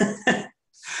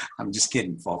 I'm just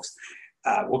kidding, folks.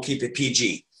 We'll keep it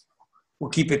PG. We'll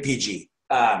keep it PG.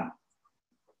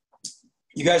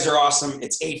 You guys are awesome.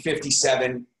 It's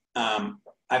 8:57.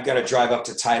 I've got to drive up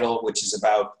to Title, which is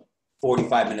about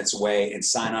 45 minutes away, and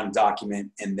sign on a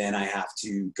document, and then I have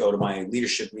to go to my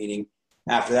leadership meeting.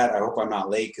 After that, I hope I'm not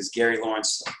late, because Gary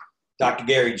Lawrence, Dr.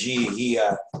 Gary G,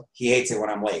 he hates it when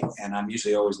I'm late, and I'm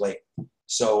usually always late.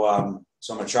 So I'm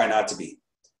going to try not to be.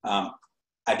 I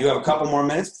do have a couple more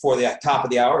minutes before the top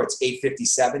of the hour. It's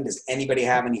 8:57. Does anybody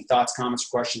have any thoughts, comments,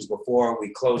 questions before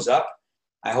we close up?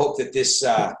 I hope that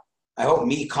I hope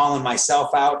me calling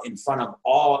myself out in front of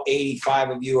all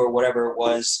 85 of you, or whatever it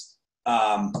was,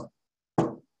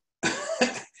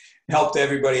 helped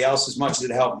everybody else as much as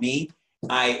it helped me.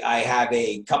 I have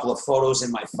a couple of photos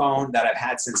in my phone that I've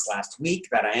had since last week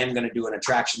that I am going to do an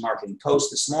attraction marketing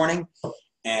post this morning,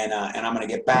 and I'm going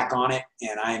to get back on it,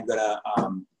 and I am going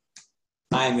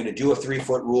to do a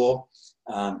 3-foot rule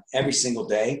every single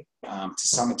day to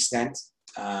some extent,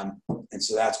 and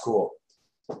so that's cool.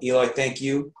 Eloy, thank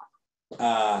you.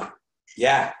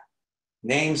 Yeah,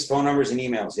 names, phone numbers, and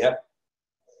emails. Yep.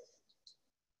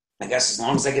 I guess as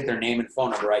long as I get their name and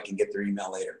phone number, I can get their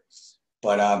email later.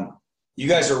 But you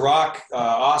guys are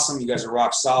awesome. You guys are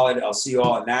rock solid. I'll see you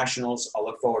all at Nationals. I'll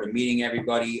look forward to meeting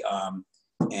everybody.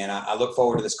 And I look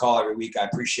forward to this call every week. I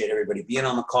appreciate everybody being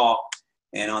on the call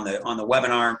and on the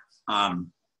webinar.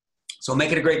 So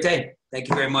make it a great day. Thank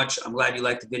you very much. I'm glad you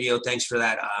liked the video. Thanks for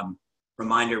that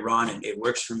reminder, Ron. It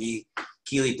works for me.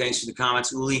 Keely, thanks for the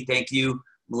comments. Uli, thank you.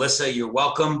 Melissa, you're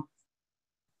welcome.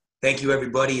 Thank you,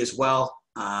 everybody, as well.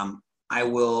 I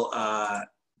will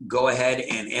go ahead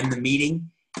and end the meeting.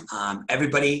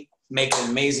 Everybody, make an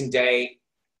amazing day.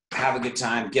 Have a good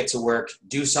time. Get to work.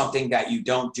 Do something that you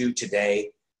don't do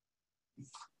today.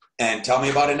 And tell me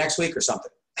about it next week or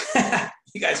something.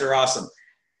 You guys are awesome.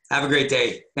 Have a great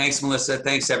day. Thanks, Melissa.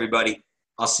 Thanks, everybody.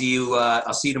 I'll see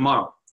you tomorrow.